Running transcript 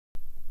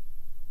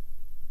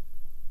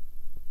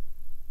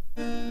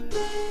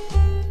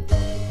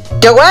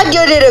The one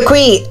you did a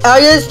queen.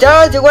 I'll just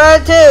start the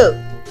one too.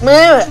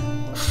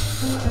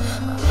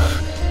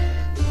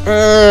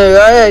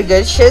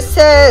 Good shit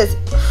says.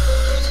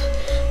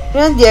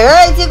 And the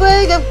right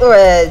way the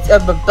words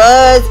of a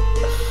buzz.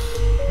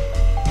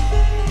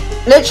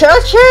 The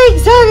church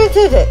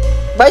excited it.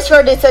 Much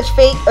more than such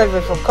fake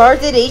over from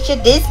cards in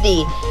ancient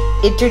Disney.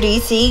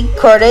 Introducing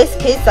Corda's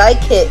Kids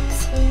Sidekicks.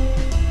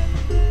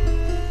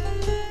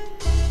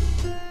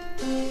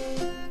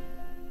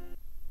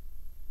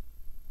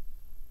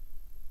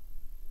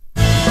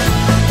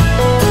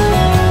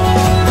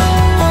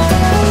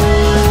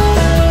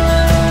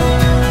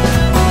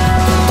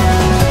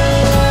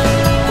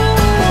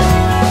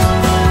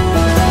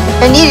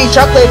 I needed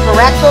chocolate for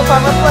Raxel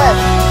from her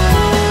flesh.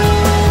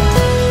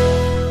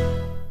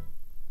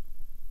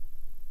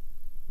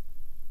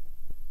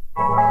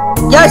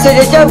 Yes, it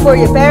is done for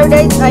your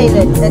Paradise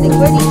Island, and the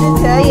quitting to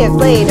tell you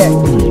later.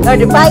 On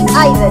the Bike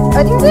Island.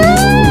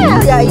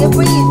 Yeah, you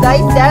breathe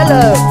nice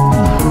download.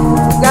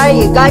 Now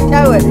you got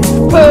tower.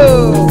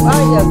 Boom!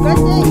 Oh, you got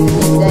it.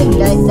 And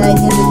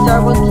the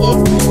turbo kick,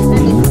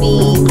 and the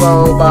speed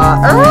robot.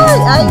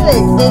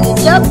 Island, and the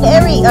jump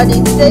Harry on the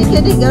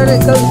second roller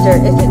coaster.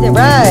 This is the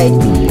ride.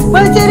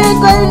 What's it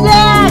going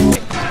on?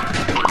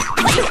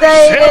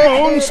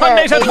 Cinnamon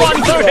Sundays at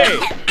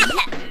 1:30.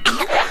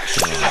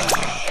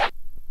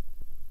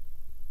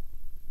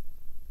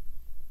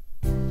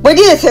 What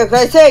is it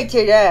going to say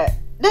to that?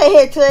 They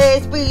hit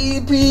class,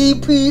 please.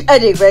 I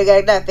didn't bring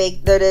out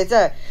nothing. No, that's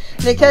all.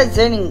 Because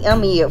turning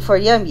yummy for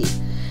yummy.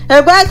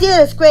 I'm going to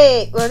the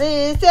square. What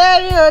is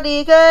Saturday on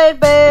the good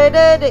bird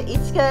on the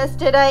East Coast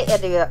tonight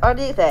and on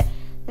the other.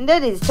 And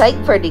that is tight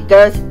for the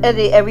girls and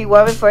every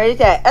woman for the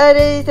time. And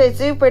it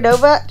is a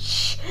supernova.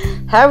 Shh.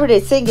 However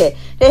they sing it.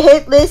 The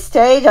hit list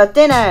stage on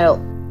Thin Idol.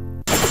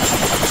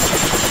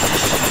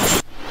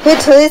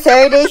 Hit list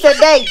Saturdays and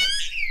nights.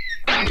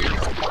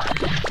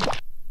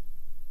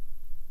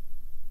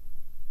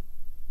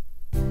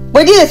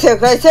 What is it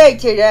going to say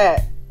to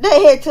that?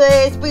 They hit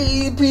class,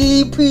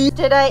 please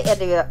tonight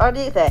and on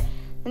the other.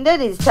 And that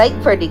is tight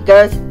for the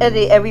girls and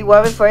every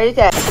woman for the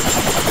time.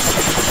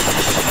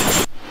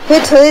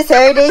 Hit list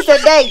Saturdays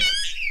and nights.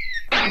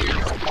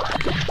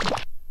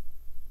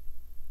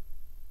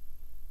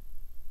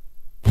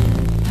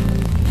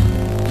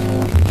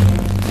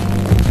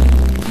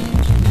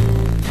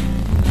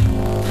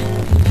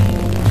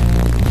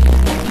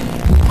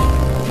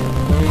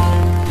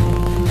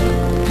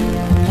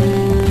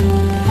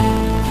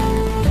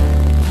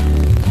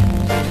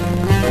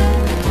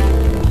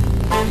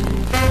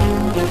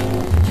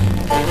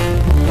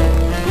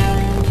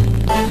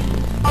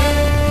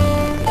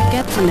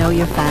 Know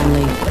your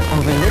family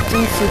over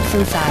Lipton Soups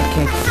and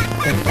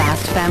Sidekicks. They're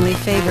fast family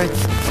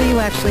favorites, so you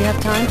actually have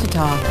time to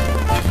talk.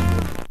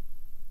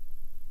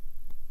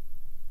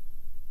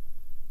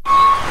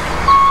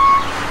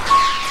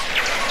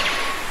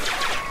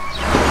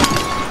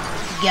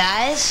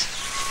 Guys,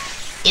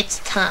 it's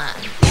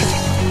time.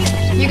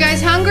 You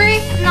guys hungry?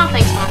 No,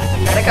 thanks, Mom.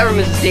 Got it covered,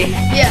 Mrs. D.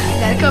 Yeah,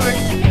 got it covered.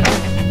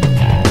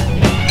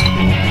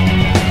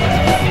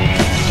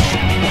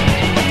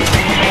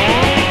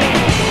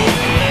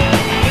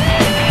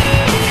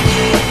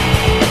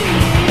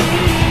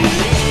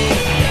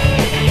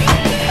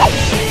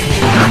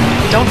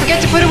 Don't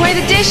forget to put away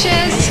the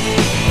dishes.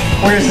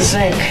 Where's the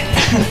sink?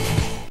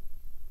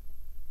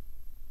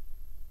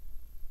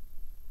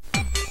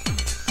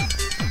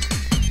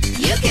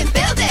 You can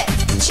build it,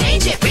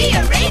 change it,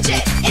 rearrange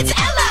it. It's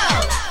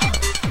Ello.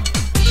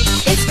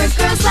 It's for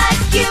girls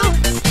like you.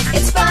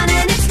 It's fun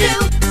and it's new.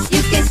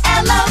 You can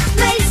Ello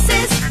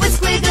places with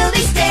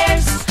squiggly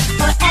stairs.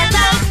 For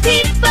Ello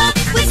people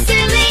with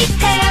silly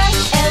hair.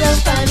 Ello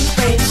fun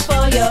frames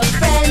for your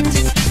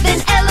friends. Then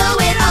Ello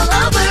it all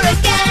over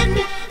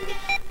again.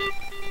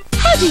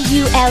 How do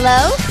you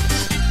Ello?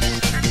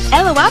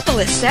 Ello Apple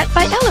is set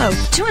by Ello.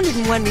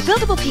 201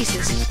 rebuildable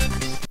pieces.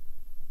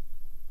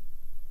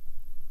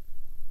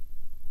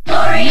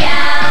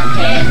 L'Oreal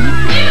Kids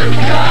New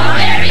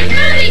Strawberry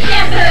Smoothie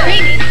Shampoo.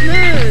 Creamy,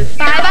 smooth.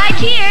 Bye-bye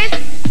tears.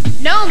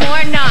 No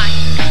more knots.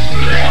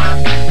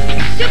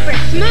 Super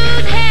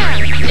smooth hair.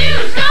 New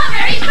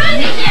Strawberry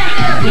Smoothie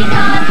Shampoo.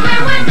 Because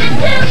we're one and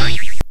two.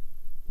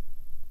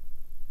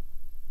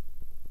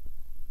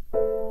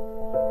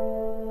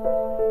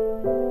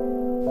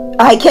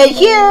 I can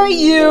hear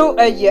you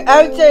and you're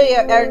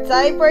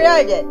outside for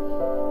London.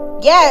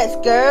 Yes,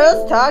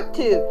 girls, talk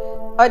to.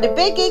 On the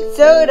baking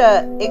soda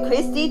and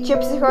Christy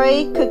Chips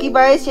Ahoy, Cookie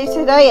Bars, Chips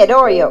Ahoy, and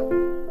Oreo.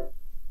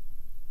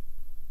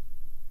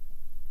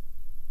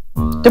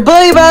 The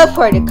bully ball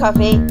for the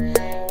coffee.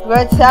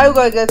 What's how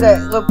we're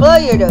gonna blow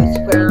your nose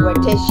for more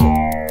tissue.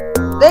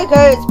 The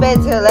girl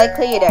spends her like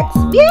Kleenex.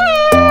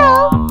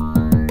 Meow!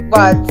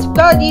 What's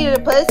gonna need a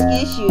plus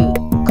issue?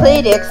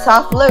 Kleenex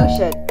soft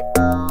lotion.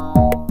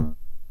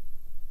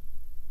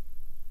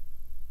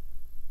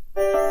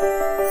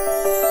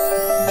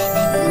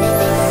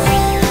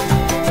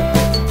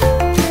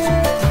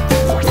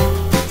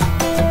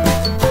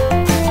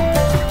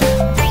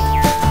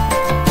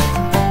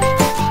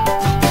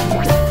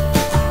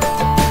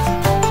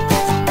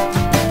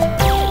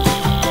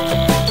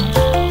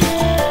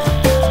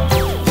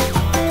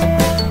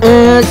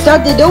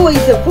 Stop the noise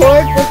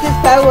support, focus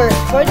power,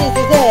 what is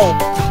his head?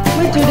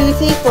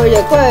 Introducing for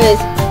your quiz.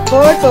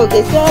 Ford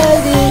focus,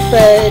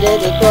 spider,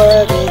 the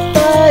focus,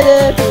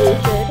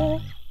 spider,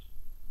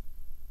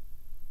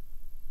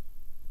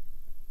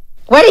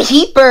 what a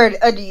heat burn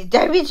on the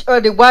damage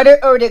on the water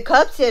or the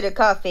cups in the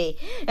coffee.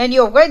 And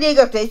you're running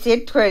up the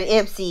center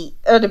MC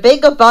on the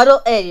big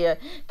bottle area.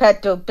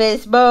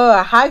 Pepto-Bismol,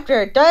 a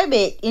hydro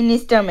diamond in the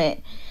stomach.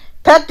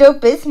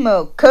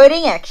 Pepto-Bismol,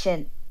 coding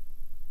action.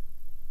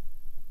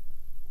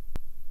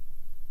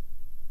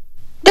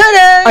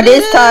 On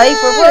this time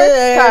for first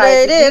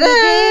time,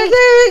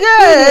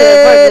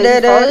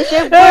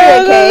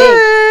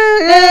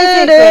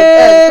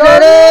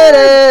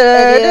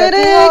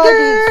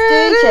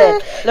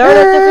 Lord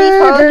of the Free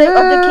Holiday of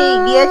the King,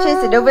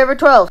 VHS in November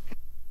 12th.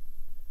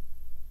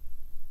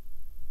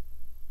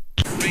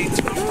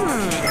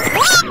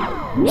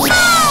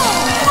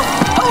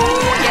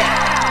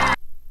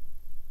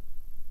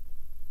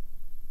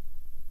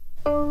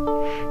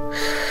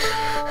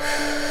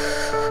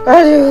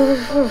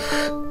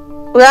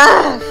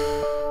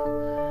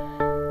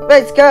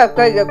 Let's go,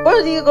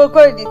 what do you go to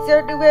the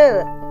third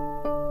well?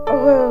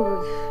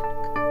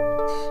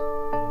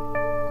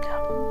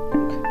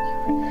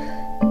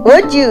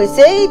 What you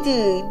say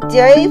to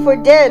Day for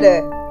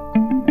Data?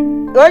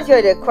 What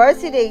are the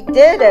crossing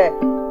data?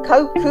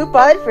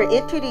 Coupon for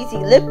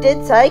introducing lifted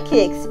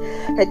sidekicks.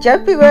 A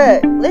jumping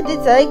run, lifted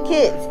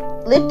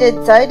sidekicks,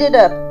 lifted side it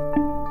up.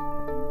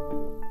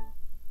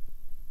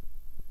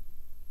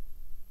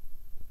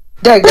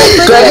 Dragon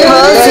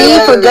Ball Z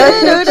for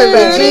Goku to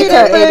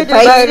Vegeta and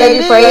fight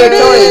and fire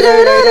toys.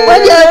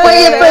 When you're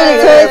playing for the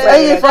toys on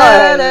your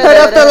phone, turn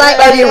off the light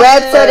on your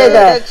website and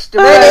there it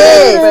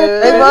is.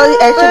 Like all the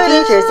extra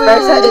features,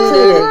 sparks not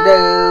included.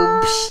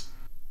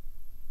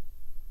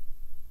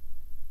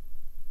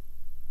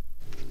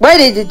 What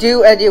did you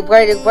do at your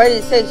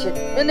wedding station?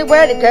 When the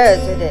wedding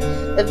goes in it,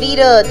 a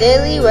Vito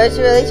daily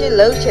moisturization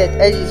lotion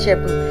as you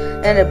shampoo,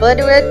 and a blood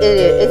red in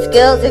it. It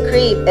scales a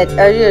cream and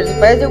others.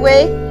 By the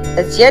way,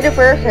 it's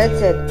Jennifer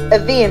Hudson, a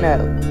Vino.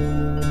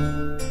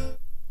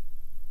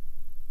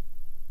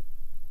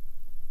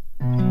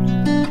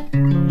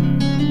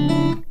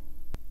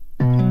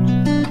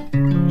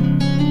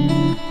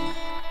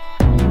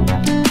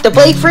 The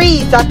Blake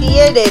Freeze, Saki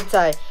and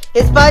inside.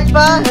 His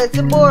SpongeBob has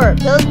some more.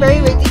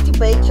 Pillsbury ready to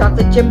play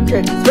chocolate chip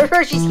cookies for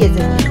Hershey's Kisses.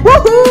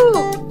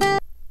 Woohoo!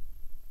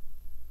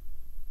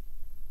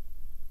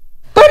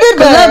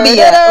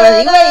 Columbia, well,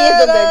 anyway, is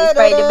the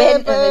Spider-Man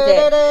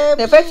and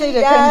the first thing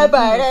that comes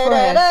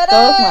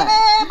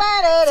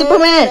from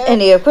Superman,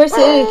 and the first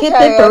thing that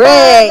kept it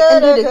parade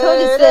under the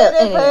Tony Still,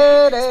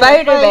 and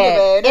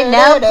Spider-Man, and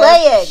now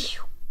playing.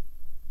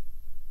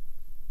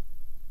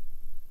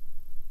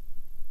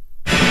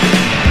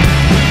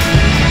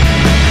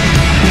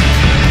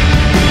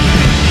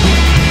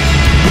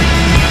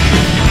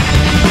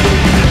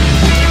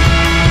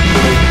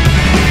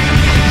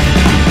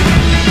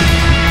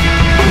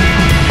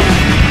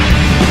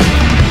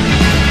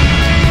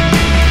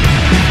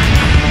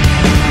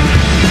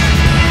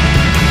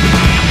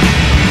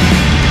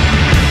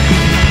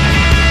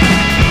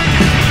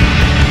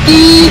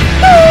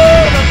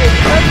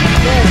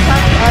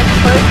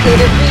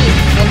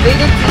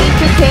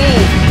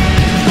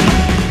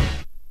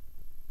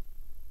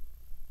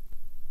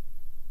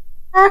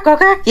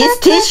 His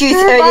tissues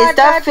are the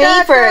stuff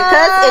free for a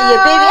cuss and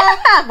your baby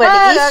when the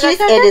issues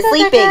and the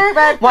sleeping.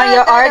 When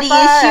your RD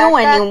issue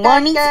when your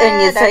warnings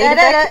and your side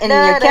effect and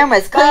your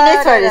camera's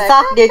cleanest for the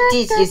softer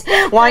tissues.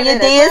 When your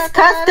days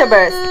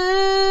customers.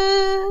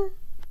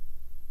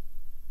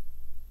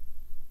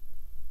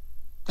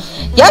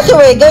 Yes,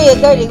 we're going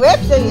to go to the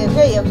website and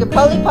show you the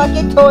Polly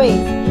Pocket toys.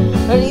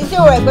 These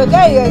are right, but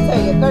guys, so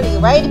you're going to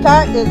right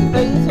back to the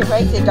producer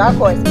right to Dark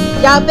Horse.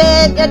 Jump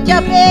it, and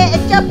jump it,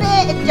 and jump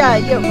it, and jump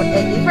it.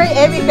 And for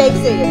every face,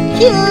 so you're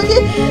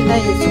cute,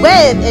 and you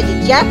swim, and you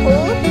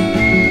jackal.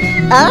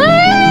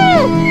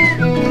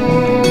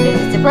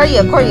 It's a party,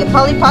 of course, your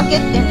Polly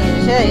Pocket, and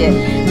I'll show you.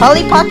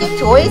 Polly Pocket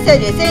toys,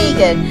 and you're saying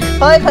again.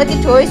 Polly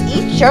Pocket toys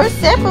each show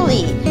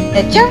separately.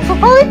 And jump for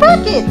Polly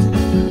Pockets.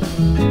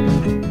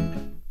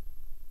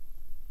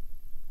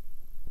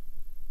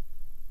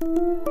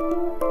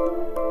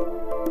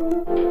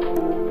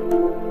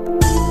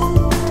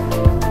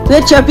 The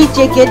Chubby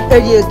Chicken, or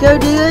you go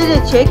to the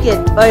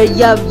chicken, or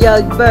Yum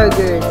Yum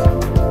Burgers.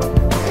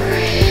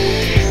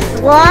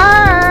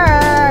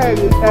 Why?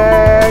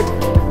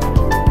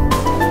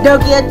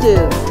 Don't get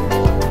to.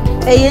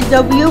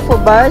 A&W for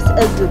Mars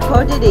as the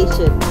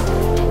coordination.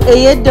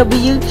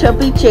 A&W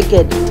Chubby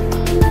Chicken.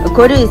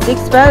 According to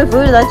 6-pound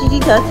food,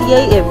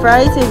 Longitude.ca and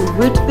fries and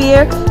root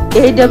beer,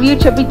 A&W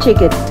Chubby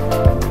Chicken.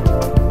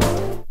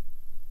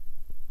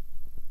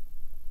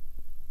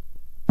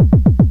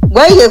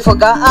 Wait, you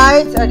forgot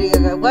eyes?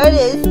 What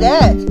is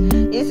that?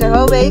 It's a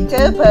homemade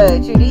topo.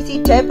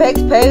 Tradisi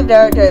Tempex paved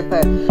our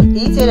topo.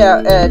 These are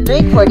a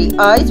drink for the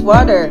ice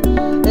water.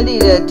 And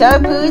the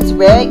topo's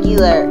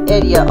regular.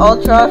 And your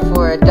ultra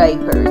for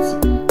diapers.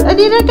 I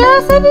need a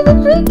gas, I need a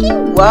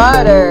drinking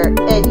water.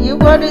 And you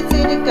want to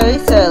see the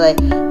like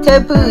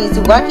Tampoo's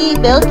Wacky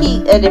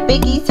Milky and a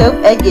Biggie soap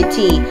and your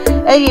tea.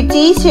 And your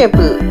tea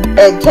shampoo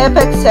and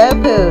Tampax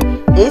shampoo.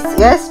 It's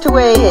just the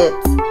way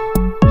it's.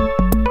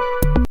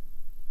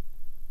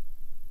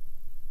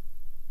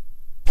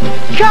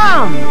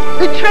 Come!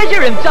 The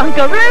treasure of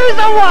Dunkaroos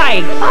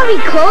awaits! Are we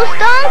close,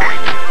 Dunk?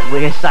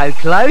 We're so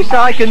close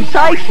I can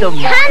taste them.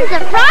 Tons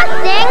of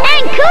frosting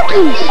and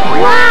cookies.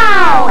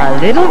 Wow!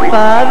 A little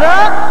further,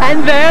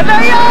 and there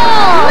they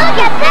are! Look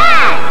at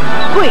that!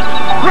 Quick,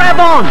 grab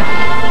on!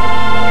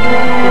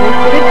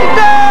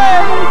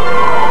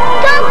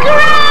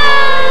 Dunkaroos!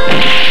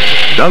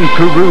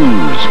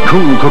 Dunkaroos,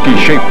 cool cookie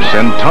shapes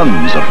and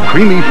tons of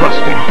creamy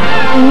frosting.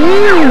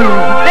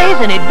 There's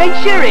an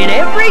adventure in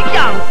every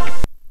dunk!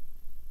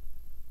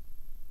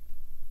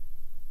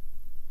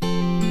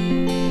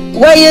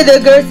 Why you the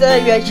girls are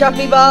your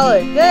shopping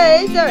baller?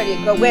 Hey, sorry,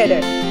 go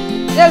winner.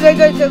 No good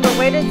girls go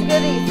winner to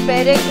get these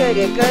Hispanic or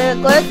your girl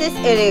glasses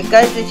and your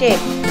guys to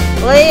change.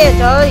 Lay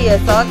it all your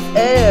socks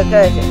and your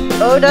guys.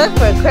 Old up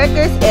for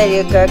crackers and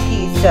your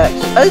cookies such.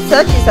 Oh,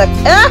 such is such.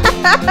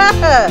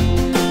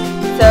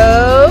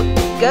 So,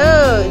 go.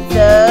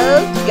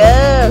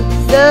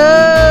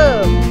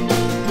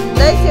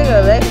 Nice to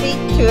go left feet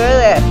to your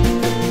left.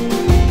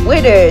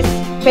 Winners,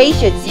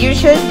 patience, you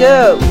should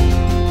go.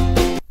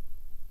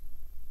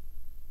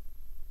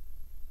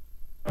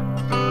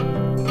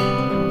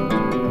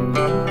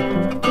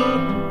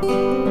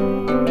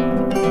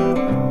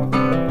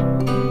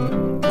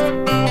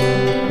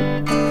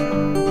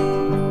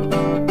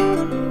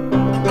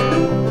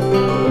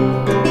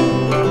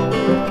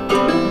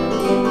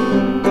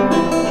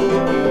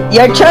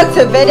 Your chunks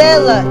of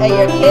vanilla and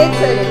your kids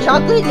are your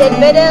chocolate and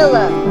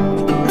vanilla.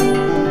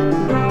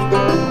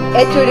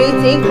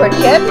 Introducing for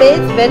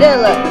Champion's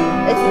Vanilla.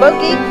 It's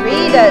smoky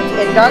free nuts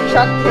and dark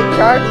chocolate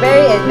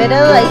charberry and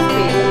vanilla ice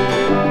cream.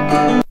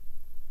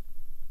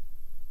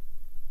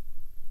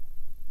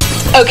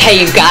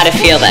 Okay, you've got to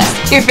feel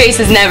this. Your face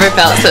has never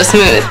felt so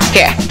smooth.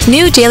 Here.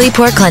 New Daily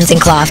Pore Cleansing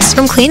Cloths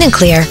from Clean &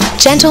 Clear.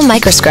 Gentle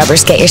micro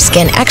scrubbers get your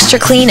skin extra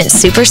clean and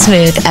super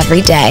smooth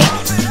every day.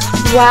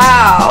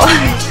 Wow.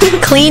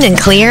 Clean and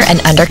clear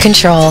and under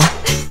control.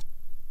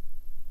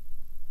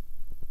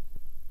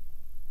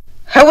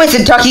 I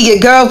wasn't talking to your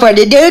girlfriend,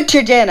 the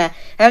Neutrogena.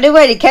 I'm the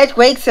way to catch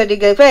wakes on the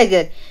good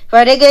president.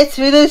 For they get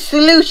through the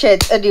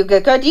solutions and you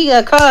can continue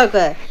a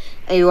conquer.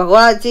 And you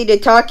want to see the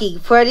talking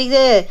for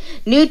the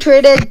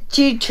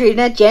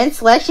Neutrogena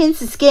Gens Lessons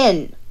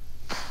Skin.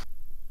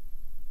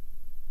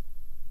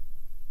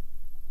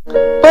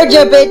 But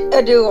jump in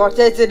and do what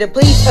says to the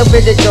police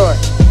open the door.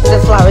 The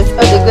flowers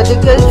are the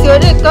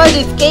good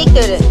garden's cake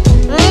to it.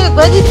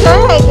 What is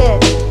that again?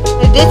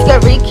 The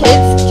Discovery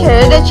Kids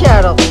turn the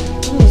channel.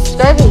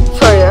 Subscribing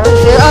for your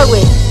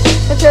always.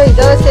 I'm sure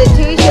those said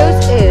TV shows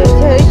and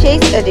the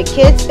chase and the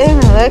kids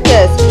and like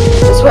us.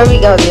 That's why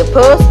we got the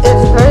post and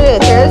the party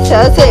of the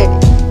South City.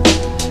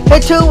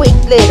 And 2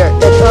 weeks later,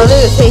 it's all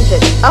the station.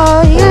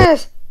 Oh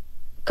yes.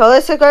 Call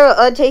us a girl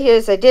on take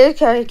here's the dear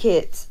kind of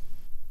kids.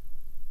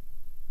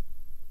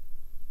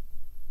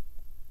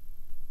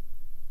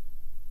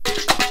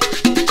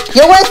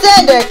 Yo, what's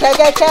under? Why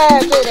do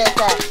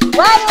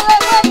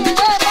you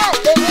not?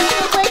 They need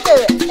to break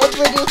it. It's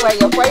reduced by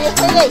your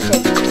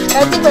formulation.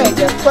 Healthy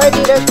burger,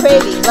 coordinator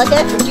craving. Look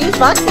out for juice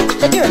boxes.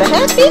 And you're in a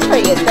happy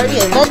for your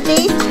 30 and left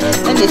days.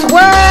 And this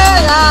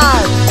world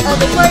on. And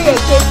before your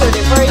kids or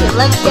before your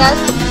lunch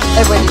shots.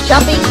 And when you're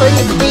shopping for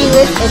your free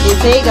list and you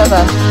think of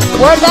a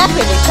warm map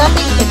when you're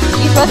shopping, it's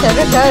juice box,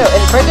 avocado,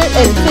 and burger,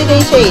 and today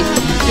shades.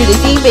 Do the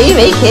same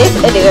baby kids,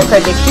 and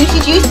the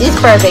juicy juice is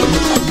perfect.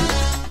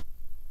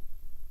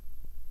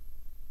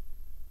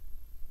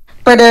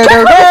 But the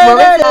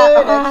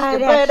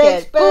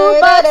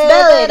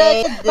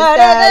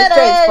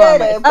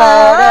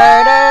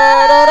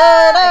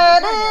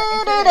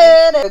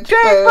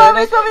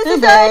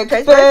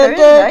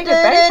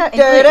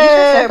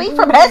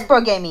from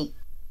Hasbro Gaming.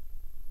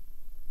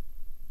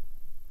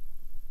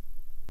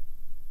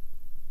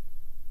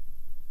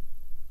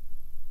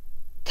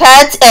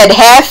 Cuts and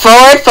half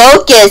forward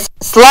focus.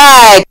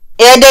 Slide.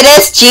 Into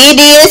this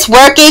genius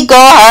working go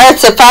hard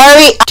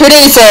safari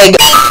tracing.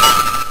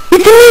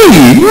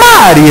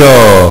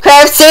 Mario!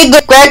 Craft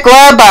single Greg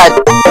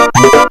Robot.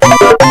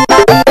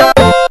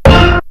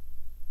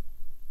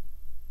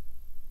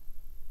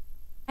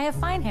 I have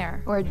fine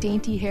hair, or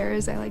dainty hair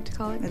as I like to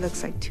call it. It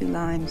looks like 2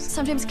 limes.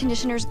 Sometimes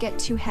conditioners get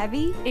too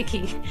heavy.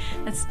 Icky.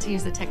 That's to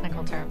use the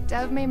technical term.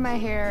 Dove made my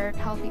hair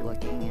healthy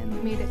looking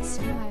and made it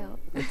smile.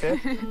 It did?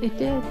 It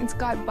did. It's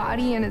got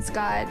body and it's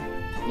got,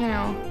 you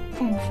know,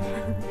 oomph.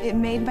 It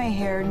made my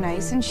hair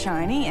nice and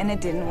shiny and it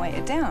didn't weigh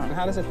it down.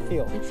 How does it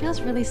feel? It feels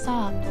really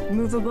soft.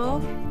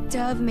 Movable.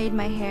 Dove made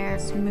my hair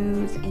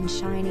smooth and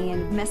shiny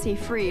and messy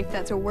free, if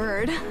that's a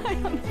word. I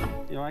don't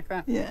know. You like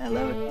that? Yeah, I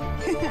love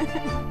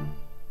it.